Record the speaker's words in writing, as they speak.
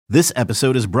This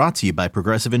episode is brought to you by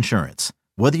Progressive Insurance.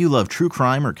 Whether you love true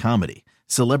crime or comedy,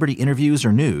 celebrity interviews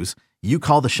or news, you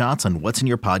call the shots on what's in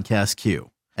your podcast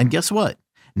queue. And guess what?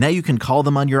 Now you can call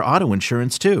them on your auto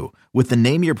insurance too with the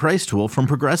Name Your Price tool from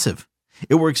Progressive.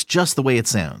 It works just the way it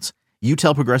sounds. You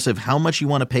tell Progressive how much you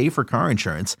want to pay for car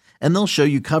insurance, and they'll show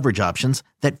you coverage options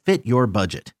that fit your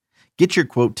budget. Get your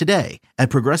quote today at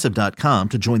Progressive.com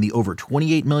to join the over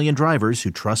 28 million drivers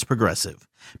who trust Progressive.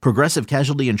 Progressive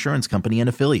Casualty Insurance Company and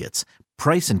Affiliates.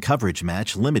 Price and coverage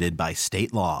match limited by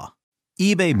state law.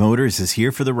 eBay Motors is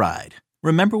here for the ride.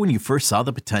 Remember when you first saw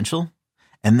the potential?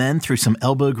 And then through some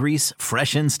elbow grease,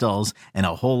 fresh installs, and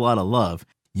a whole lot of love,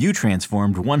 you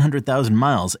transformed 100,000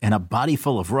 miles and a body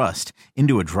full of rust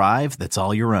into a drive that's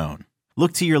all your own.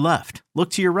 Look to your left.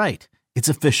 Look to your right. It's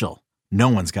official. No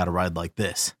one's got a ride like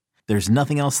this. There's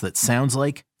nothing else that sounds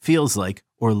like, feels like,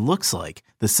 or looks like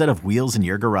the set of wheels in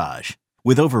your garage.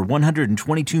 With over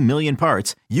 122 million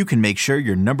parts, you can make sure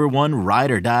your number one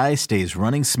ride or die stays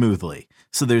running smoothly.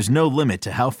 So there's no limit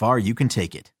to how far you can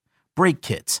take it. Brake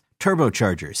kits,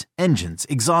 turbochargers, engines,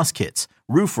 exhaust kits,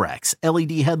 roof racks,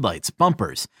 LED headlights,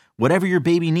 bumpers, whatever your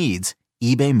baby needs,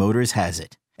 eBay Motors has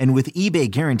it. And with eBay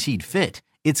Guaranteed Fit,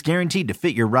 it's guaranteed to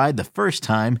fit your ride the first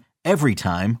time, every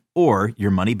time, or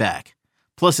your money back.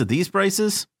 Plus, at these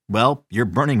prices, well, you're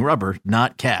burning rubber,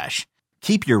 not cash.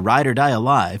 Keep your ride or die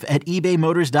alive at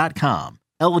ebaymotors.com.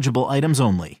 Eligible items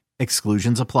only.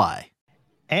 Exclusions apply.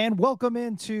 And welcome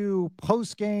into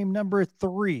post-game number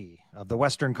 3 of the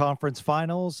Western Conference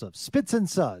Finals of Spits and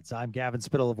Suds. I'm Gavin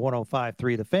Spittle of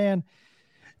 105.3 The Fan,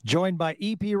 joined by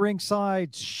EP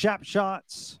Ringside, Shap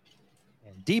Shots,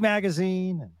 and D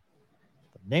Magazine. And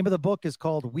the name of the book is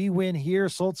called We Win Here.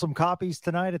 Sold some copies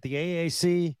tonight at the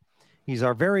AAC. He's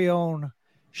our very own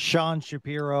Sean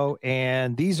Shapiro,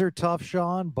 and these are tough,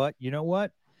 Sean, but you know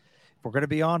what? If we're going to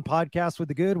be on Podcast with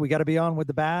the Good, we got to be on with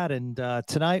the bad, and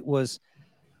tonight was,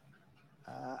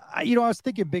 I was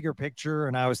thinking bigger picture,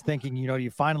 and I was thinking,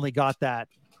 you finally got that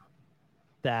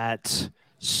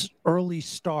early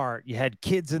start. You had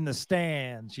kids in the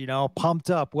stands, pumped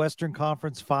up Western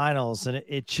Conference Finals, and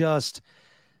it just...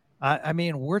 I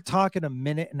mean, we're talking a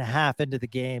minute and a half into the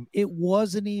game. It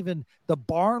wasn't even, the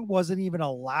barn wasn't even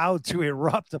allowed to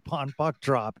erupt upon puck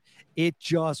drop. It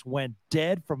just went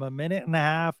dead from a minute and a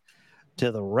half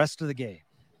to the rest of the game.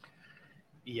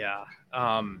 Yeah.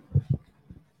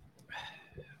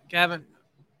 Gavin,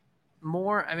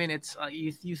 it's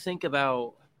you think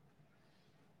about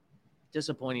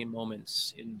disappointing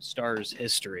moments in Stars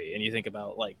history, and you think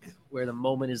about like where the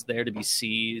moment is there to be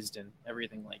seized and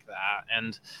everything like that,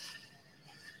 and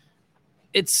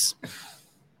this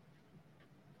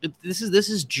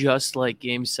is just like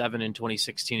Game 7 in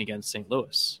 2016 against St.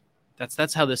 Louis.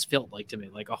 That's how this felt like to me,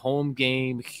 like a home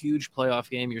game, huge playoff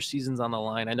game. Your season's on the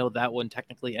line. I know that one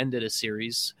technically ended a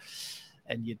series,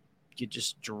 and you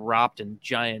just dropped a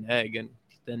giant egg, and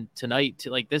then tonight,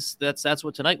 like this, that's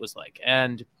what tonight was like,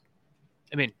 and.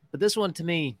 But this one to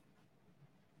me,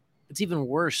 it's even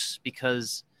worse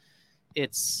because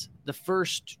it's the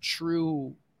first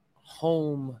true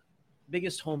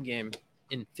biggest home game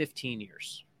in 15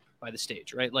 years by the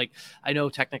stage, right? Like, I know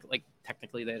technically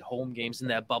they had home games in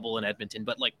that bubble in Edmonton,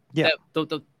 but like, yeah,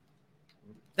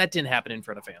 that didn't happen in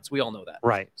front of fans. We all know that.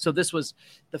 Right. So this was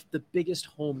the biggest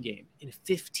home game in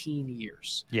 15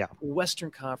 years. Yeah. Western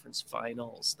Conference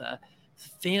Finals, the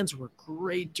fans were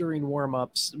great during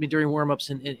warm-ups. In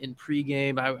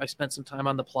pregame, I spent some time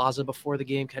on the plaza before the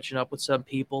game, catching up with some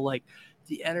people. Like,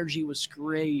 the energy was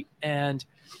great, and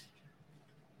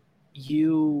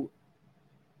you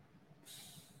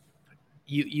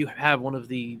have one of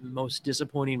the most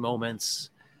disappointing moments.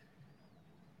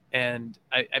 And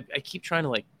I keep trying to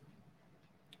like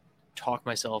talk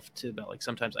myself to about like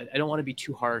sometimes I don't want to be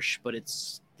too harsh, but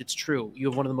it's true. You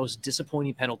have one of the most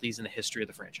disappointing penalties in the history of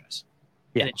the franchise.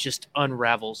 Yeah. And it just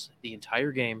unravels the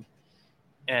entire game,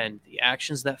 and the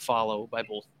actions that follow by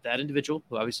both that individual,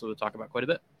 who obviously we'll talk about quite a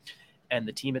bit, and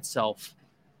the team itself.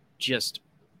 Just,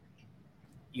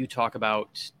 you talk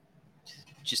about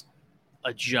just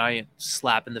a giant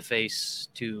slap in the face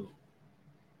to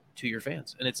your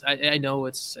fans. And I know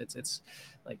it's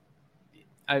like,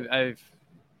 I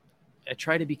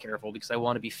try to be careful because I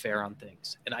want to be fair on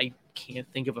things, and I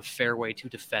can't think of a fair way to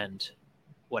defend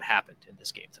what happened in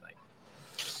this game tonight.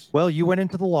 Well, you went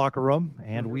into the locker room,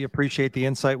 and we appreciate the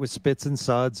insight with Spits and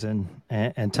Suds, and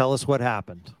tell us what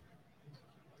happened.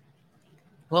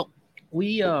 Well,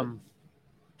 we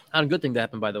On a good thing that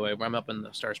happened, by the way, where I'm up in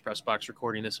the Stars press box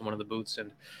recording this in one of the booths,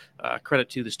 and credit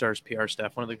to the Stars PR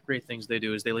staff. One of the great things they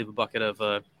do is they leave a bucket of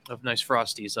nice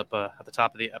Frosties up at the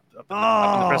top of the up in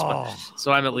the press box.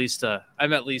 So I'm at least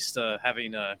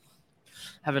having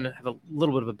have a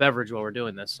little bit of a beverage while we're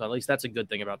doing this. So at least that's a good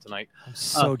thing about tonight. I'm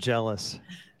so jealous.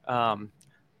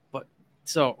 But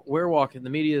so we're walking. The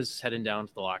media's heading down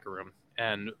to the locker room,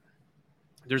 and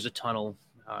there's a tunnel.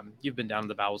 You've been down to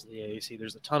the bowels of the AAC.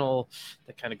 There's a tunnel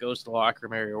that kind of goes to the locker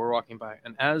room area. We're walking by,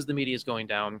 and as the media is going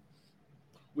down,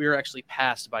 we are actually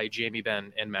passed by Jamie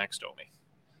Benn and Max Domi.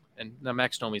 And now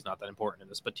Max Domi's not that important in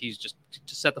this, but he's just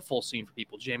to set the full scene for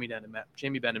people. Jamie Benn and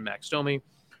Max Domi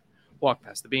walk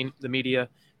past the media.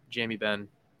 Jamie Benn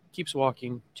keeps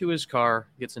walking to his car,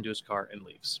 gets into his car, and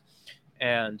leaves.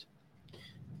 And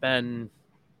Ben,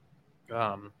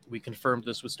 we confirmed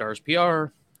this with Stars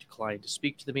PR, declined to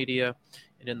speak to the media.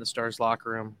 And in the Stars locker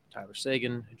room, Tyler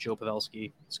Seguin, Joe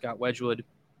Pavelski, Scott Wedgwood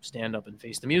stand up and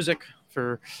face the music,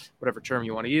 for whatever term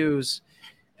you want to use.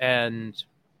 And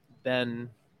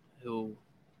Ben, who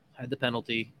had the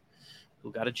penalty,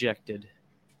 who got ejected,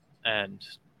 and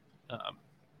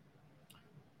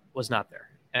was not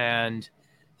there. And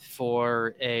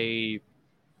for a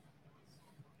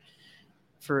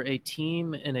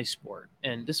team in a sport,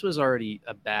 and this was a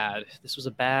bad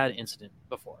incident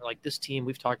before. Like this team,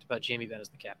 we've talked about Jamie Benn as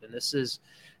the captain. This is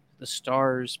the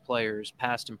Stars players,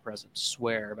 past and present,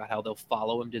 swear about how they'll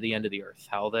follow him to the end of the earth,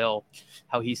 how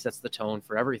he sets the tone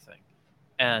for everything.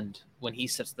 And when he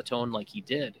sets the tone like he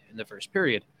did in the first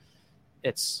period,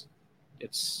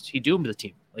 he doomed the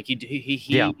team. Like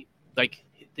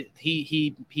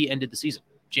he ended the season.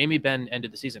 Jamie Benn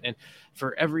ended the season. And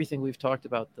for everything we've talked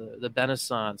about, the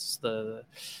Renaissance, the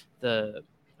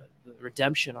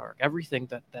redemption arc, everything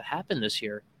that happened this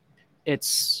year,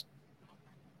 he's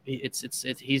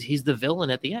the villain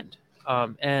at the end.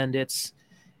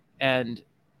 And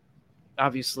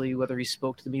obviously whether he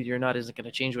spoke to the media or not isn't going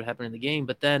to change what happened in the game.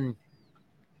 But then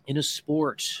in a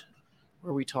sport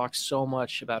where we talk so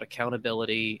much about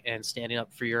accountability and standing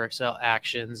up for your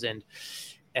actions and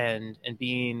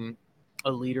being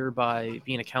a leader by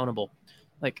being accountable.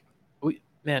 Like,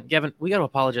 Gavin, we got to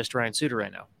apologize to Ryan Suter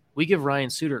right now. We give Ryan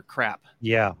Suter crap.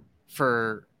 Yeah.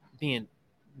 For being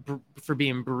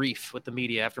brief with the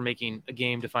media after making a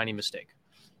game-defining mistake.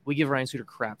 We give Ryan Suter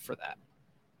crap for that.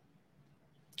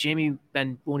 Jamie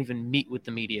Benn won't even meet with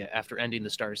the media after ending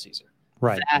the Stars season.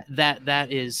 Right.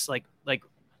 That is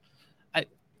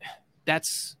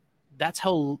that's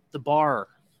how the bar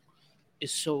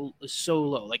is so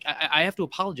low. Like I have to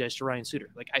apologize to Ryan Suter.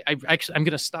 Like I'm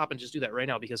going to stop and just do that right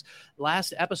now, because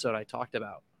last episode I talked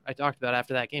about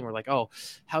after that game, we're like, oh,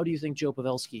 how do you think Joe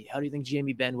Pavelski, how do you think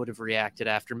Jamie Benn would have reacted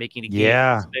after making a game?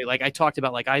 Yeah. Like I talked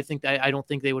about, like, I don't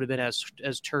think they would have been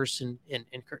as terse and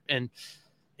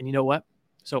you know what?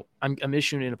 So I'm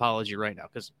issuing an apology right now,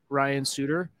 because Ryan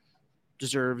Suter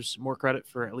deserves more credit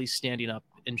for at least standing up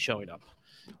and showing up.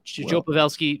 Joe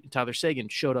Pavelski, Tyler Seguin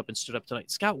showed up and stood up tonight.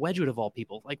 Scott Wedgwood, of all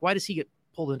people, like, why does he get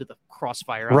pulled into the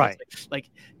crossfire? Right. Like,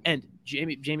 and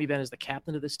Jamie Benn is the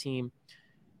captain of this team,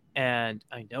 and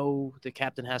I know the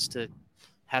captain has to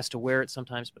wear it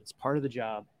sometimes, but it's part of the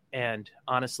job. And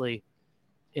honestly,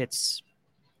 it's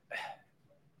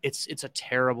a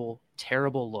terrible,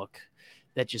 terrible look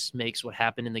that just makes what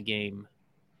happened in the game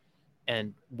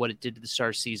and what it did to the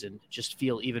Stars season just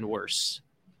feel even worse.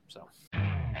 So.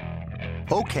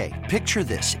 Okay, picture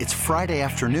this. It's Friday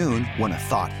afternoon when a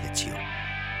thought hits you.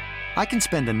 I can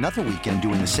spend another weekend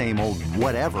doing the same old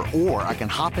whatever, or I can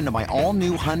hop into my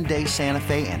all-new Hyundai Santa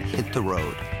Fe and hit the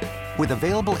road. With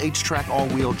available H-Track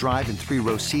all-wheel drive and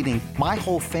 3-row seating, my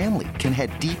whole family can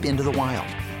head deep into the wild.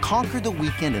 Conquer the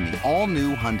weekend in the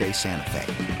all-new Hyundai Santa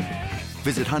Fe.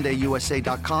 Visit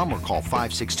HyundaiUSA.com or call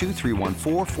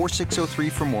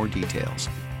 562-314-4603 for more details.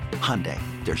 Hyundai,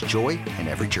 there's joy in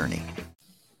every journey.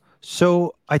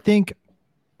 So I think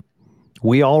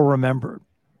we all remember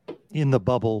in the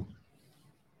bubble,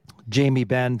 Jamie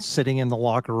Benn sitting in the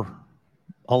locker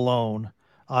alone,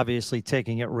 obviously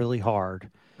taking it really hard.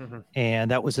 Mm-hmm.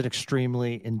 And that was an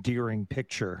extremely endearing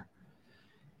picture.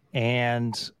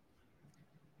 And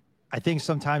I think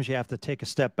sometimes you have to take a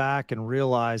step back and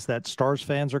realize that Stars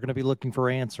fans are going to be looking for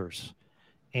answers.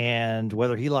 And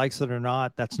whether he likes it or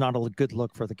not, that's not a good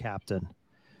look for the captain.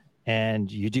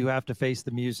 And you do have to face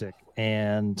the music.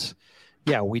 And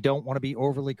yeah, we don't want to be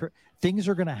overly things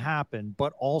are going to happen,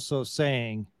 but also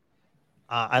saying,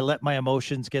 I let my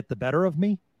emotions get the better of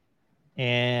me,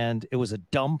 and it was a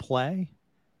dumb play,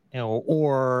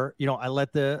 or I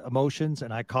let the emotions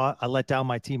and I let down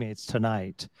my teammates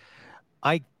tonight.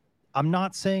 I I'm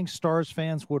not saying Stars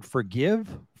fans would forgive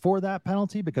for that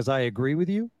penalty, because I agree with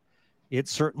you. It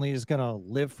certainly is going to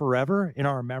live forever in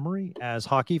our memory as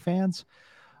hockey fans.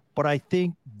 But I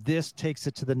think this takes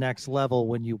it to the next level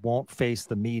when you won't face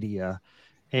the media.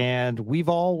 And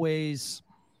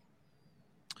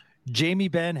Jamie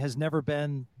Benn has never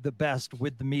been the best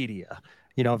with the media,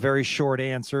 very short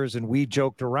answers. And we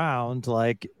joked around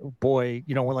like, boy,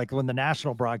 when the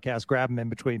national broadcast grab him in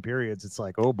between periods, it's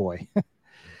like, oh boy,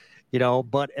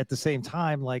 but at the same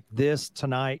time, like this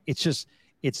tonight,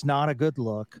 it's not a good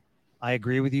look. I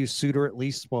agree with you. Suter at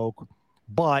least spoke.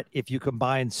 But if you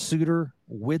combine Suter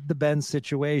with the Benn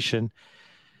situation,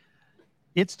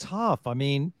 it's tough. I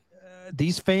mean,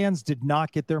 these fans did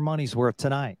not get their money's worth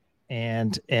tonight.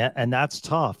 And that's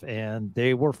tough. And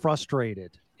they were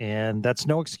frustrated. And that's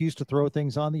no excuse to throw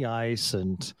things on the ice.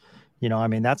 And,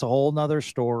 that's a whole nother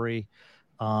story.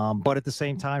 But at the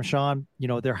same time, Sean,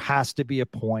 there has to be a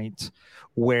point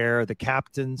where the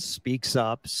captain speaks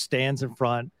up, stands in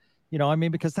front,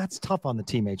 because that's tough on the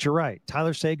teammates. You're right.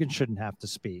 Tyler Seguin shouldn't have to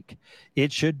speak.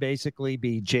 It should basically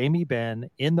be Jamie Benn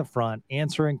in the front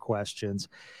answering questions.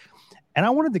 And I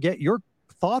wanted to get your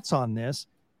thoughts on this.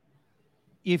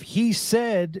 If he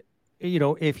said,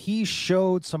 if he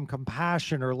showed some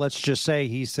compassion, or let's just say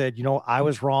he said, I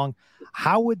was wrong,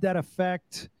 how would that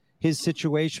affect his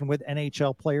situation with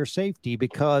NHL player safety?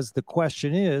 Because the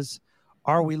question is,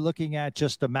 are we looking at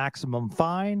just a maximum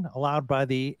fine allowed by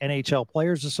the NHL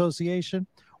Players Association,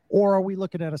 or are we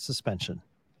looking at a suspension?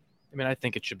 I mean, I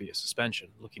think it should be a suspension.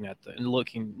 Looking at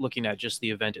just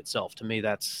the event itself, to me,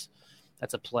 that's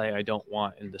a play I don't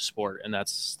want in the sport, and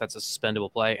that's a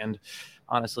suspendable play. And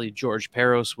honestly, George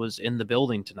Peros was in the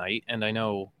building tonight, and I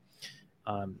know,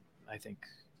 I think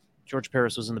George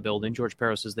Peros was in the building. George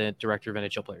Peros is the director of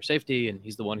NHL player safety, and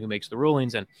he's the one who makes the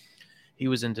rulings. And he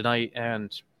was in tonight,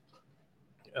 and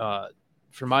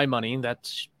for my money,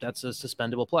 that's a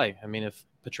suspendable play. I mean, if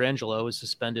Pietrangelo was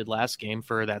suspended last game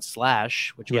for that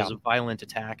slash, which was a violent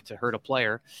attack to hurt a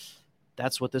player,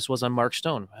 that's what this was on Mark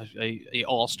Stone, a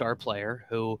all-star player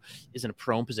who is in a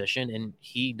prone position, and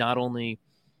he not only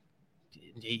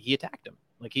he attacked him,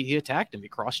 he attacked him, he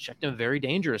cross-checked him very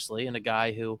dangerously, and a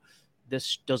guy who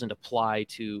this doesn't apply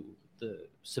to the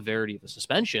severity of the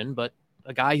suspension, but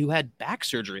a guy who had back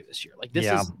surgery this year.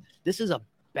 This is a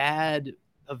bad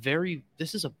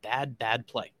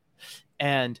play.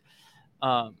 And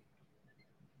I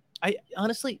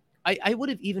honestly, I would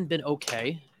have even been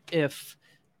okay if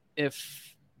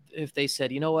they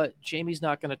said, you know what, Jamie's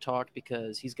not going to talk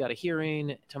because he's got a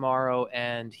hearing tomorrow,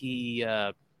 and he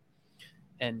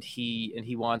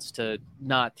wants to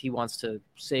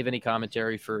save any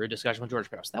commentary for a discussion with George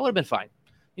Peros. That would have been fine.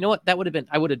 You know what? I would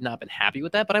have not been happy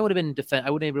with that, but I would have been be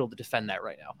able to defend that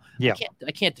right now. Yeah.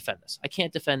 I can't defend this. I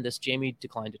can't defend this. Jamie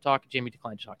declined to talk. Jamie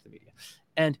declined to talk to the media.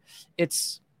 And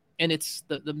it's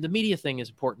the media thing is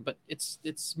important, but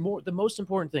it's more, the most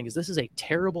important thing is this is a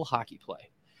terrible hockey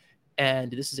play.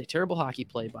 And this is a terrible hockey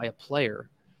play by a player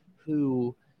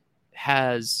who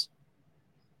is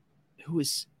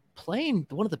playing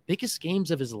one of the biggest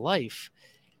games of his life.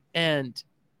 And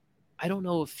I don't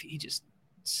know if he just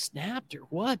snapped or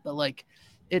what, but I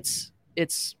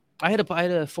had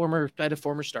a former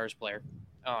Stars player.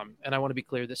 And I want to be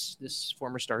clear, this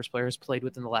former Stars player has played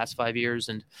within the last 5 years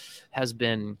and has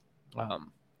been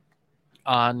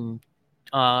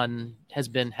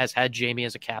has had Jamie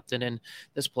as a captain, and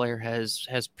this player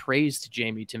has praised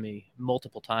Jamie to me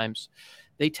multiple times.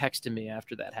 They texted me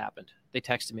after that happened. They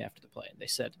texted me after the play, and they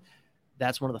said,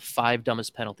 that's one of the 5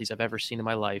 dumbest penalties I've ever seen in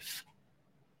my life.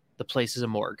 The place is a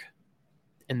morgue.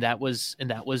 And that was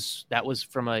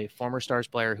from a former Stars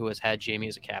player who has had Jamie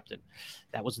as a captain.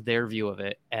 That was their view of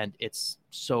it. And it's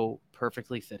so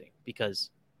perfectly fitting because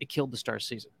it killed the Stars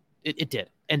season. It did.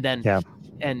 And then,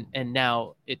 and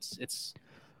now it's,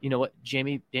 you know what,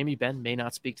 Jamie Benn may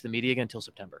not speak to the media again until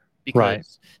September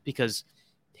because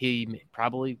he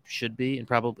probably should be and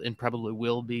probably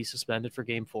will be suspended for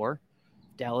Game 4.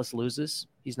 Dallas loses.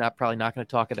 He's probably not going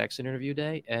to talk at exit interview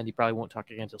day, and he probably won't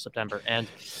talk again until September. And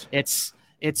it's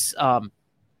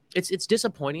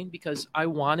disappointing because I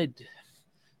wanted,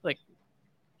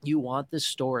 you want this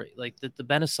story, the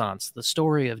Renaissance, the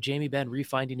story of Jamie Benn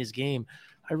refinding his game.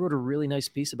 I wrote a really nice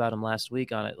piece about him last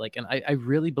week on it. And I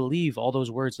really believe all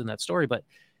those words in that story, but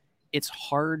it's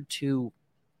hard to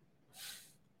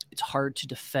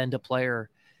defend a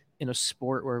player in a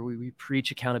sport where we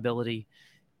preach accountability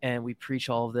and we preach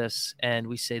all of this and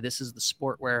we say, this is the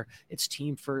sport where it's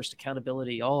team first,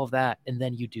 accountability, all of that. And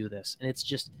then you do this. And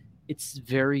it's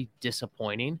very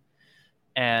disappointing.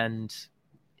 And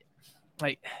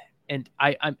there's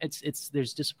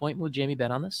disappointment with Jamie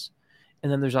Benn on this.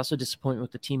 And then there's also disappointment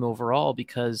with the team overall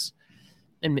because,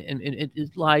 and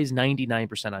it lies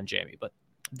 99% on Jamie, but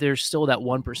there's still that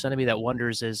 1% of me that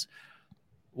wonders is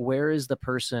where's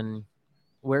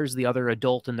the other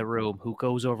adult in the room who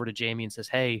goes over to Jamie and says,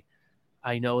 hey,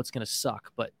 I know it's going to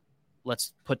suck, but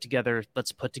let's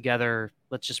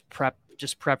just prep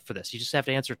for this. You just have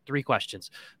to answer 3 questions.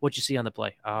 What'd you see on the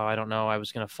play? Oh, I don't know. I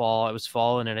was going to fall. I was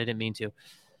falling and I didn't mean to.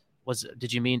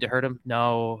 Did you mean to hurt him?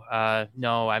 No,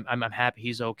 I'm happy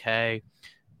he's okay.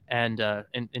 And do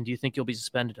you think you'll be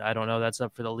suspended? I don't know. That's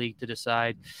up for the league to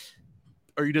decide.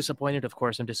 Are you disappointed? Of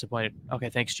course I'm disappointed. Okay,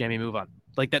 thanks, Jamie. Move on.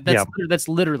 Like that's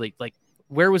literally like,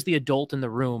 where was the adult in the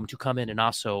room to come in and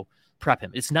also prep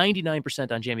him? It's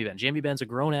 99% on Jamie Benn. Jamie Benn's a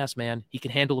grown ass man. He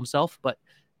can handle himself, but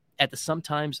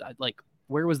sometimes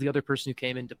where was the other person who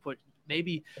came in to put?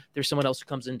 Maybe there's someone else who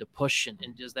comes in to push and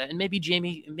does that, and maybe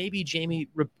Jamie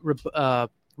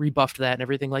rebuffed that and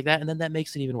everything like that, and then that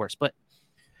makes it even worse. But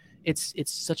it's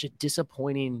such a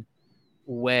disappointing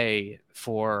way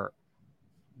for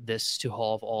this to have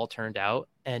all turned out,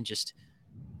 and just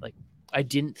like I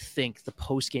didn't think the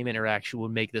post-game interaction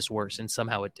would make this worse, and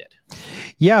somehow it did.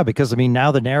 Yeah, because I mean,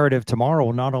 now the narrative tomorrow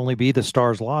will not only be the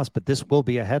Stars lost, but this will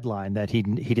be a headline that he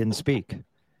didn't speak.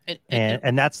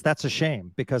 And that's a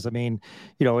shame, because I mean,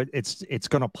 it's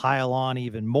going to pile on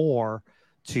even more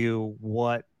to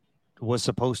what was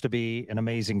supposed to be an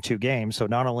amazing 2 games. So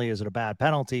not only is it a bad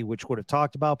penalty, which would have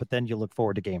talked about, but then you look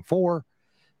forward to game 4,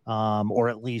 or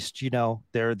at least,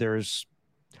 there's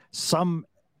some,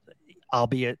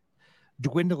 albeit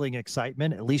dwindling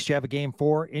excitement. At least you have a game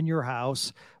 4 in your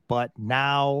house. But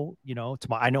now,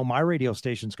 I know my radio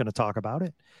station's going to talk about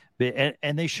it,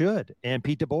 and they should. And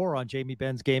Pete DeBoer on Jamie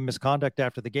Benn's game misconduct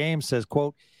after the game says,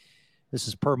 quote, this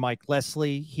is per Mike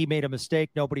Leslie. He made a mistake.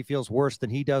 Nobody feels worse than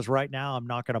he does right now. I'm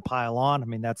not going to pile on. I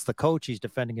mean, that's the coach. He's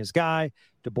defending his guy.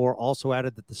 DeBoer also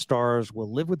added that the Stars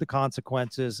will live with the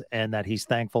consequences and that he's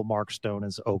thankful Mark Stone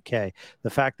is okay. The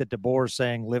fact that DeBoer is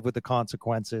saying live with the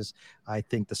consequences, I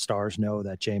think the Stars know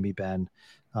that Jamie Benn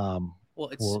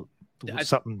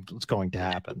something's going to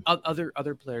happen.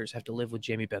 Other players have to live with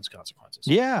Jamie Benn's consequences.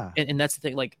 Yeah. And that's the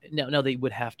thing. Like now they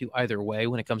would have to either way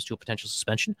when it comes to a potential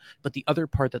suspension, but the other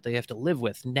part that they have to live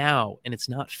with now, and it's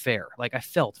not fair. Like I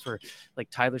felt for like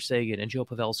Tyler Seguin and Joe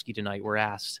Pavelski tonight were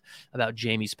asked about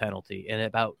Jamie's penalty and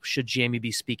about should Jamie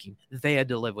be speaking. They had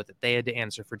to live with it. They had to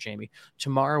answer for Jamie.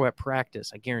 Tomorrow at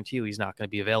practice, I guarantee you he's not going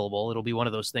to be available. It'll be one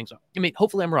of those things. I mean,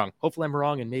 hopefully I'm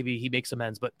wrong and maybe he makes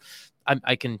amends, but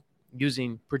I can,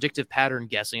 using predictive pattern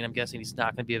guessing, I'm guessing he's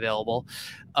not going to be available.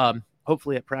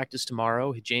 Hopefully at practice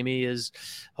tomorrow, Jamie is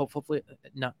hopefully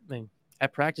not. I mean,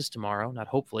 at practice tomorrow, not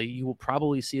hopefully, you will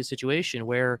probably see a situation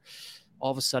where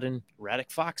all of a sudden Radek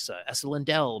Faksa, Esa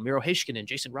Lindell, Miro Heiskanen,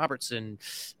 Jason Robertson,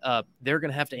 they're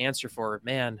going to have to answer for,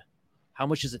 man, how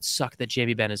much does it suck that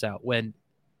Jamie Benn is out when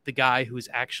the guy who's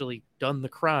actually done the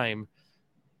crime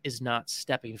is not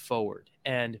stepping forward?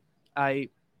 And I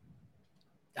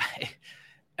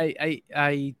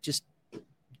just,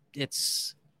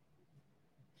 it's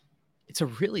a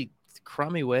really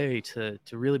crummy way to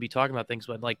really be talking about things.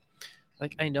 But like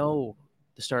I know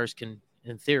the Stars can,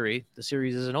 in theory, the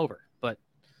series isn't over, but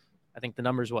I think the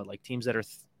numbers, like teams that are,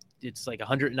 it's like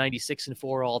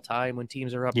 196-4 all time when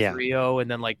teams are up 3-0,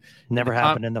 and then like never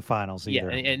happened in the finals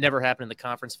either. Yeah, and it never happened in the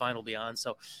conference final beyond.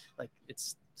 So like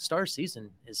it's Star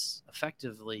season is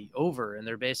effectively over, and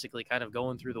they're basically kind of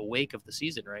going through the wake of the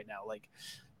season right now. Like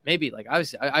maybe, like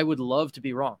obviously, I would love to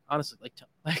be wrong. Honestly,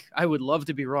 like I would love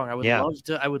to be wrong. I would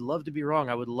love to be wrong.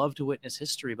 I would love to witness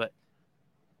history. But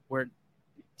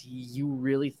do you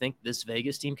really think this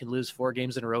Vegas team can lose 4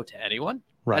 games in a row to anyone?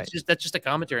 Right. That's just a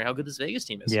commentary on how good this Vegas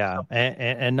team is. Yeah,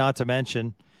 and not to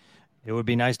mention, it would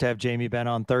be nice to have Jamie Benn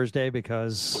on Thursday,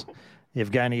 because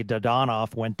Evgeny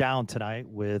Dodonov went down tonight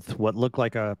with what looked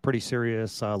like a pretty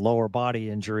serious lower body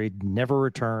injury, never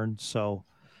returned. So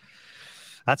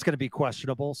that's going to be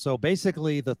questionable. So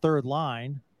basically the third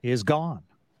line is gone,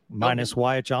 minus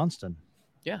Wyatt Johnston.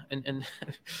 Yeah, and I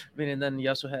mean, and then you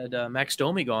also had Max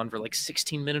Domi gone for like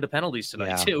 16 minutes of penalties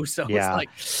tonight too. So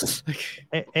it's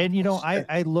like, and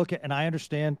I look at, and I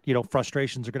understand,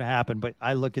 frustrations are going to happen, but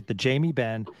I look at the Jamie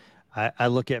Benn, I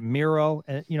look at Miro,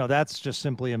 and that's just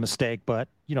simply a mistake. But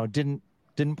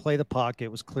didn't play the puck.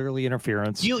 It was clearly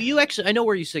interference. You actually, I know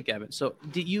where you sit, Gavin. So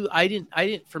did you? I didn't.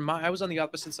 I was on the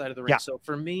opposite side of the ring. Yeah. So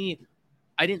for me,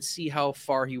 I didn't see how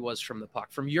far he was from the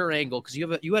puck. From your angle, because you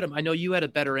had him. I know you had a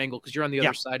better angle because you're on the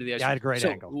other side of the ice. Yeah, I had a great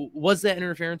angle. Was that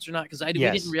interference or not? Because we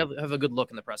didn't really have a good look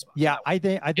in the press box. Yeah, I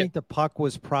think the puck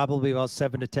was probably about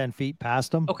 7 to 10 feet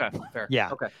past him. Okay, fair.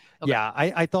 Yeah. Okay. Yeah,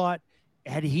 I thought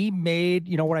had he made,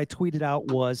 what I tweeted out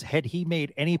was, had he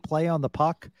made any play on the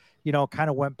puck, kind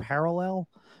of went parallel.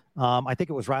 I think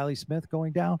it was Riley Smith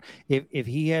going down. If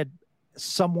he had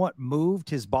somewhat moved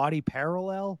his body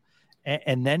parallel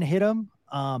and then hit him,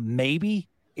 maybe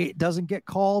it doesn't get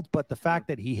called. But the fact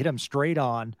that he hit him straight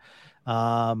on,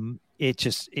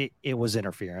 it was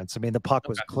interference. I mean, the puck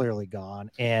was clearly gone,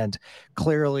 and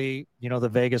clearly, the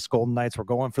Vegas Golden Knights were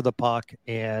going for the puck,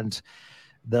 and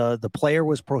the player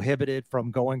was prohibited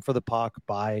from going for the puck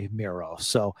by Miro.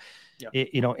 So,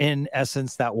 in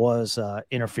essence, that was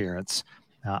interference.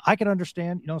 I can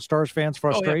understand, Stars fans'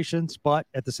 frustrations, but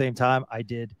at the same time, I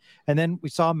did. And then we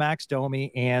saw Max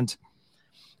Domi, and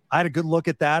I had a good look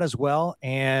at that as well.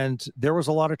 And there was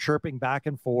a lot of chirping back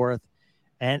and forth.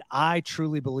 And I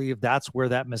truly believe that's where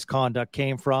that misconduct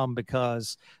came from,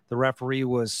 because the referee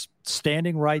was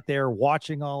standing right there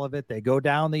watching all of it. They go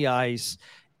down the ice,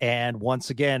 and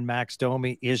once again, Max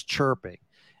Domi is chirping.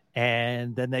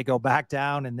 And then they go back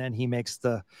down, and then he makes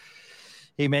the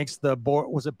board.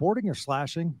 Was it boarding or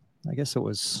slashing? I guess it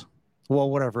was,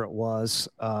 whatever it was,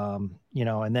 and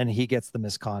then he gets the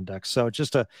misconduct. So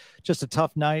just a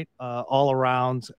tough night all around.